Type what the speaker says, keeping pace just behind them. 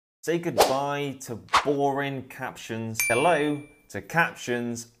Say goodbye to boring captions. Hello to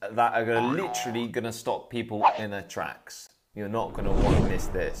captions that are literally gonna stop people in their tracks. You're not gonna want to miss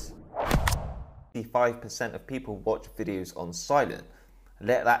this. 85% of people watch videos on silent.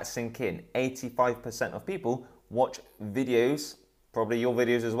 Let that sink in. 85% of people watch videos, probably your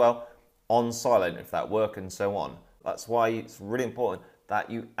videos as well, on silent if that works and so on. That's why it's really important that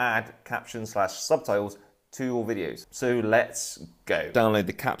you add captions/subtitles to your videos. So let's go. Download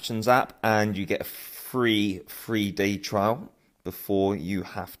the Captions app and you get a free 3-day trial before you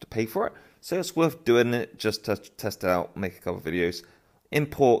have to pay for it. So it's worth doing it just to test it out, make a couple of videos.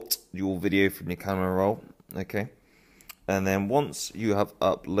 Import your video from your camera roll, okay? And then once you have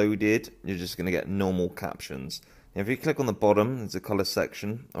uploaded, you're just gonna get normal captions. Now, if you click on the bottom, there's a color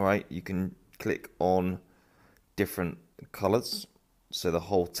section, all right? You can click on different colors. So the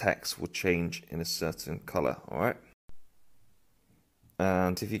whole text will change in a certain color, all right?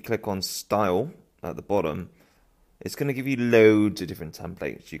 And if you click on style at the bottom, it's going to give you loads of different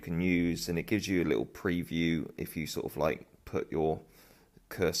templates you can use, and it gives you a little preview if you sort of like put your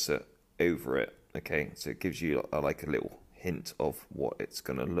cursor over it, okay? So it gives you like a little hint of what it's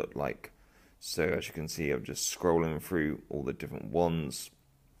going to look like. So as you can see, I'm just scrolling through all the different ones.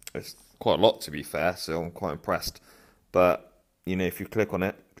 It's quite a lot, to be fair, so I'm quite impressed. But you know, if you click on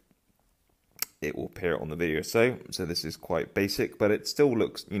it, it will appear on the video. So this is quite basic, but it still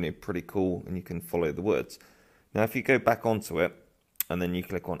looks, you know, pretty cool, and you can follow the words. Now, if you go back onto it and then you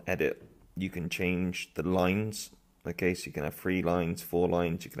click on edit, you can change the lines. Okay, so you can have 3 lines, 4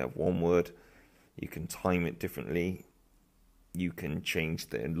 lines, you can have 1 word, you can time it differently, you can change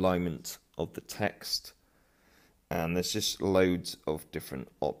the alignment of the text, and there's just loads of different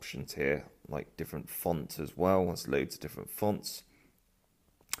options here, like different fonts as well. There's loads of different fonts.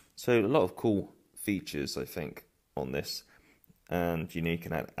 So a lot of cool features, I think, on this. And you know, you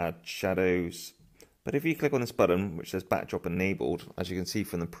can add shadows. But if you click on this button, which says backdrop enabled, as you can see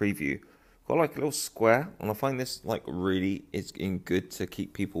from the preview, got like a little square. And I find this like really is good to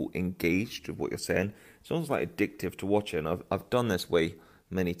keep people engaged with what you're saying. It's almost like addictive to watching. I've done this way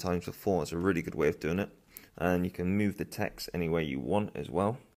many times before. It's a really good way of doing it. And you can move the text any way you want as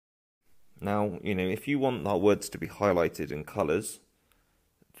well. Now, you know, if you want our words to be highlighted in colors,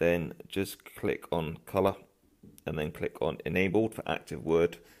 then just click on color and then click on enabled for active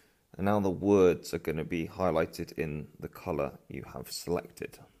word. And now the words are going to be highlighted in the color you have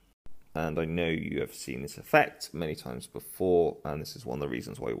selected. And I know you have seen this effect many times before, and this is one of the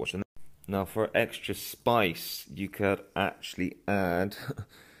reasons why you're watching it. Now, for extra spice, you could actually add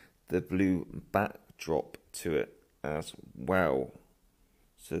the blue backdrop to it as well.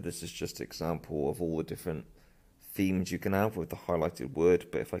 So this is just an example of all the different themes you can have with the highlighted word.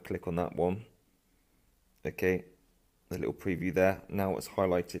 But if I click on that one, okay, the little preview there, now it's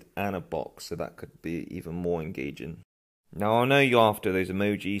highlighted and a box, so that could be even more engaging. Now, I know you're after those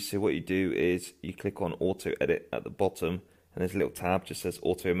emojis, so what you do is you click on auto edit at the bottom, and there's a little tab just says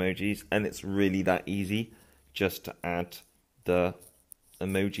auto emojis, and it's really that easy just to add the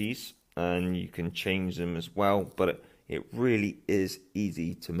emojis, and you can change them as well. But it really is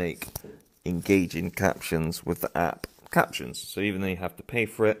easy to make engaging captions with the app Captions. So even though you have to pay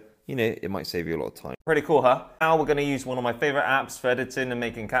for it, you know, it might save you a lot of time. Pretty cool, huh? Now we're going to use one of my favorite apps for editing and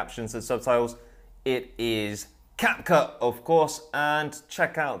making captions and subtitles. It is CapCut, of course, and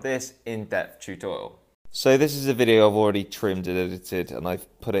check out this in-depth tutorial. So this is a video I've already trimmed and edited, and I've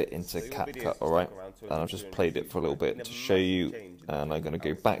put it into CapCut, alright? And I've just played it for a little bit to show you, and I'm going to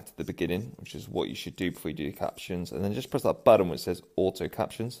go back to the beginning, which is what you should do before you do your captions, and then just press that button which says Auto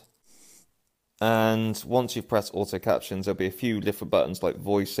Captions. And once you've pressed Auto Captions, there'll be a few different buttons like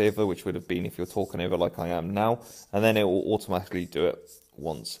VoiceOver, which would have been if you're talking over like I am now, and then it will automatically do it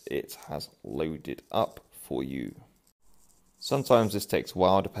once it has loaded up for you. Sometimes this takes a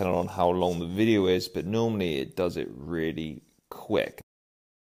while depending on how long the video is, but normally it does it really quick.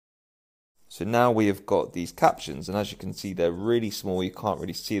 So now we have got these captions, and as you can see, they're really small, you can't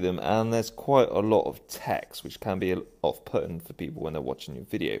really see them, and there's quite a lot of text, which can be off-putting for people when they're watching your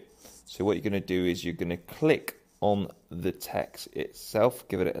video. So what you're going to do is you're going to click on the text itself,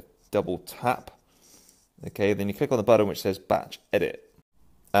 give it a double tap. Okay, then you click on the button which says Batch Edit.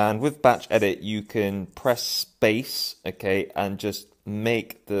 And with Batch Edit, you can press space, okay, and just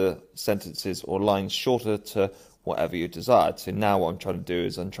make the sentences or lines shorter to whatever you desired. So now what I'm trying to do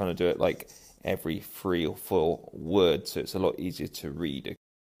is I'm trying to do it like every 3 or 4 words, so it's a lot easier to read.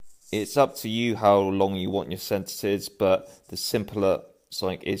 It's up to you how long you want your sentences, but the simpler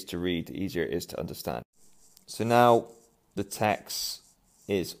something is to read, the easier it is to understand. So now the text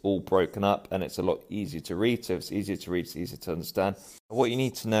is all broken up and it's a lot easier to read. So it's easier to read, it's easier to understand. What you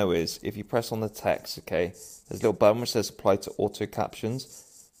need to know is if you press on the text, okay, there's a little button which says apply to auto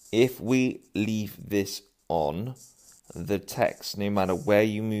captions. If we leave this on, the text, no matter where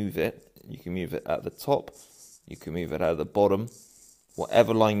you move it, you can move it at the top, you can move it at the bottom,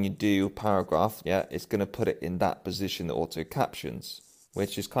 whatever line you do, paragraph, yeah, it's going to put it in that position, the auto captions,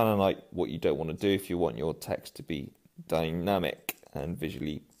 which is kind of like what you don't want to do if you want your text to be dynamic and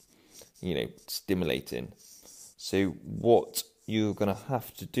visually, you know, stimulating. So what you're going to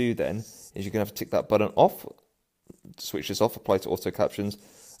have to do then is you're going to have to tick that button off, switch this off, apply to auto captions,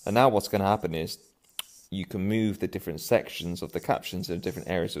 and now what's going to happen is you can move the different sections of the captions in different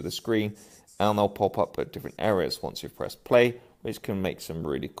areas of the screen, and they'll pop up at different areas once you've pressed play, which can make some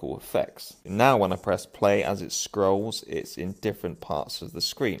really cool effects. Now when I press play, as it scrolls, it's in different parts of the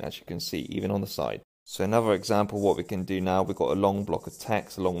screen, as you can see, even on the side. So another example, what we can do now, we've got a long block of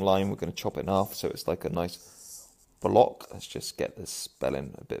text, a long line, we're going to chop it in half so it's like a nice block. Let's just get this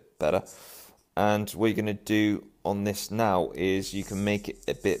spelling a bit better. And what you're going to do on this now is you can make it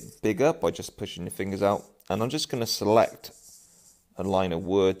a bit bigger by just pushing your fingers out. And I'm just going to select a line of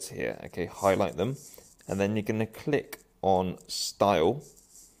words here, okay, highlight them. And then you're going to click on style.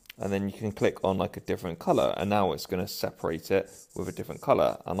 And then you can click on like a different color. And now it's going to separate it with a different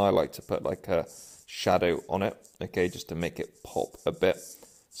color. And I like to put like a shadow on it, okay, just to make it pop a bit.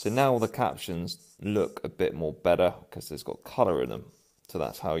 So now the captions look a bit more better because there's got color in them. So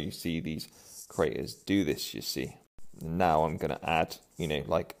that's how you see these creators do this, you see. Now I'm going to add, you know,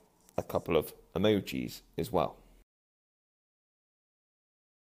 like a couple of emojis as well.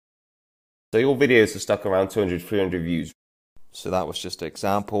 So your videos are stuck around 200, 300 views. So that was just an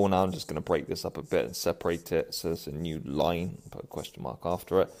example. Now I'm just going to break this up a bit and separate it. So there's a new line, put a question mark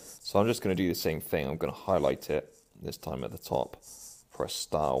after it. So I'm just going to do the same thing. I'm going to highlight it, this time at the top, press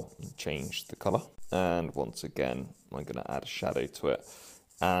style and change the color. And once again, I'm going to add a shadow to it.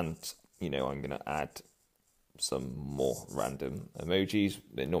 And, you know, I'm going to add some more random emojis.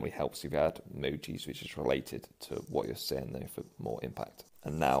 It normally helps if you add emojis which is related to what you're saying there for more impact.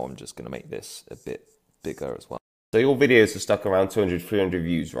 And now I'm just going to make this a bit bigger as well. So your videos are stuck around 200, 300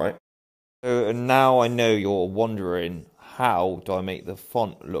 views, right? So now I know you're wondering, how do I make the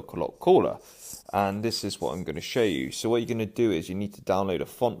font look a lot cooler? And this is what I'm going to show you. So what you're going to do is you need to download a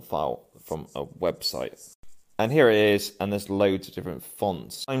font file from a website. And here it is, and there's loads of different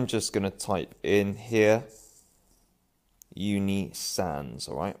fonts. I'm just going to type in here, Uni Sans,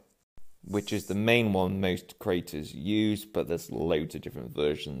 all right? Which is the main one most creators use, but there's loads of different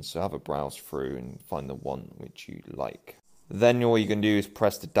versions. So have a browse through and find the one which you like. Then all you can do is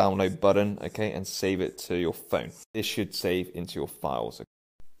press the download button, okay, and save it to your phone. This should save into your files. Okay?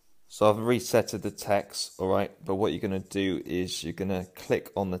 So I've resetted the text, all right, but what you're going to do is you're going to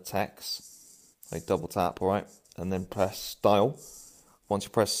click on the text, like double tap, all right, and then press style. Once you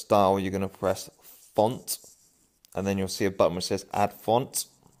press style, you're going to press font, and then you'll see a button which says add font.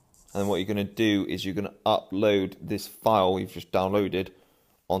 And what you're going to do is you're going to upload this file you've just downloaded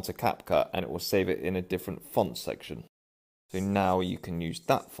onto CapCut, and it will save it in a different font section. So now you can use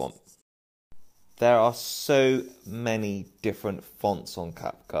that font. There are so many different fonts on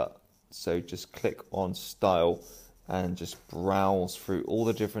CapCut. So just click on style and just browse through all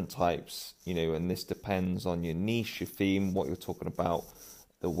the different types, you know, and this depends on your niche, your theme, what you're talking about,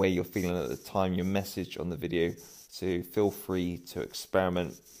 the way you're feeling at the time, your message on the video. So feel free to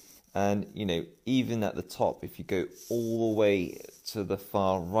experiment. And, you know, even at the top, if you go all the way to the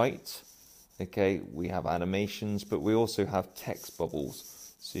far right, okay, we have animations, but we also have text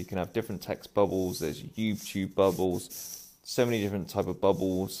bubbles. So you can have different text bubbles. There's YouTube bubbles, so many different type of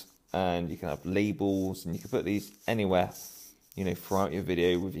bubbles, and you can have labels, and you can put these anywhere, you know, throughout your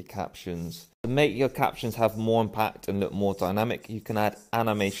video with your captions. To make your captions have more impact and look more dynamic, you can add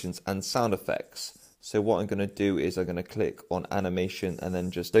animations and sound effects. So what I'm going to do is I'm going to click on animation and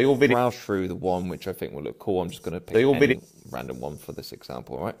then just browse through the one which I think will look cool. I'm just going to pick any random one for this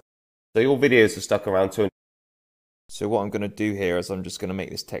example, all right? So your videos are stuck around 200. So what I'm going to do here is I'm just going to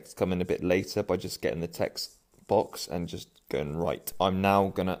make this text come in a bit later by just getting the text box and just going right. I'm now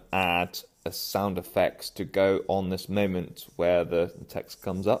going to add a sound effects to go on this moment where the text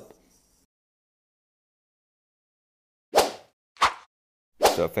comes up.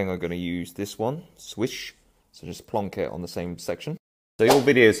 So I think I'm going to use this one, swish. So just plonk it on the same section. So your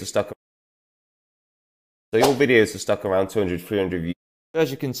videos are stuck. So your videos are stuck around 200, 300 views.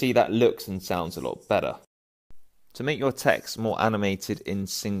 As you can see, that looks and sounds a lot better. To make your text more animated in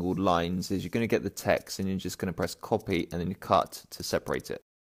single lines is you're going to get the text and you're just going to press copy and then you cut to separate it.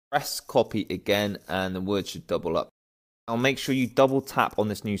 Press copy again and the word should double up. Now make sure you double tap on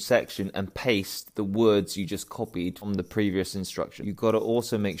this new section and paste the words you just copied from the previous instruction. You've got to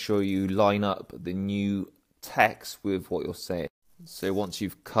also make sure you line up the new text with what you're saying. So once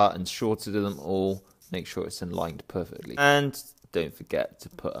you've cut and shorted them all, make sure it's aligned perfectly. And don't forget to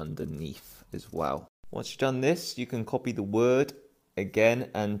put underneath as well. Once you've done this, you can copy the word again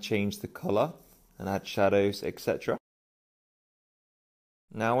and change the color and add shadows, etc.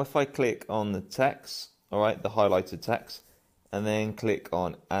 Now if I click on the text, alright, the highlighted text, and then click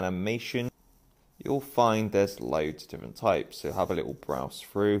on animation, you'll find there's loads of different types. So have a little browse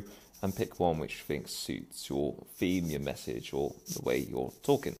through and pick one which you think suits your theme, your message, or the way you're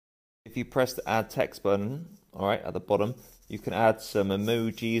talking. If you press the add text button, alright, at the bottom, you can add some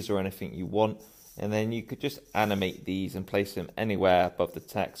emojis or anything you want, and then you could just animate these and place them anywhere above the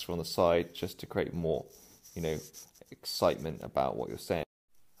text or on the side just to create more, excitement about what you're saying.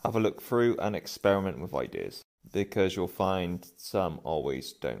 Have a look through and experiment with ideas, because you'll find some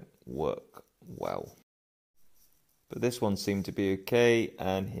always don't work well. But this one seemed to be okay,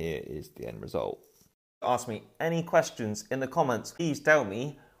 and here is the end result. Ask me any questions in the comments. Please tell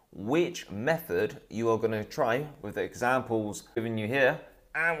me which method you are going to try with the examples given you here,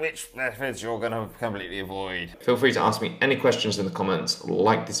 and which methods you're going to completely avoid. Feel free to ask me any questions in the comments.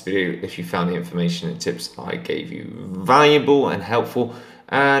 Like this video if you found the information and tips I gave you valuable and helpful,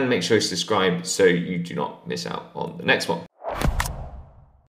 and make sure you subscribe so you do not miss out on the next one.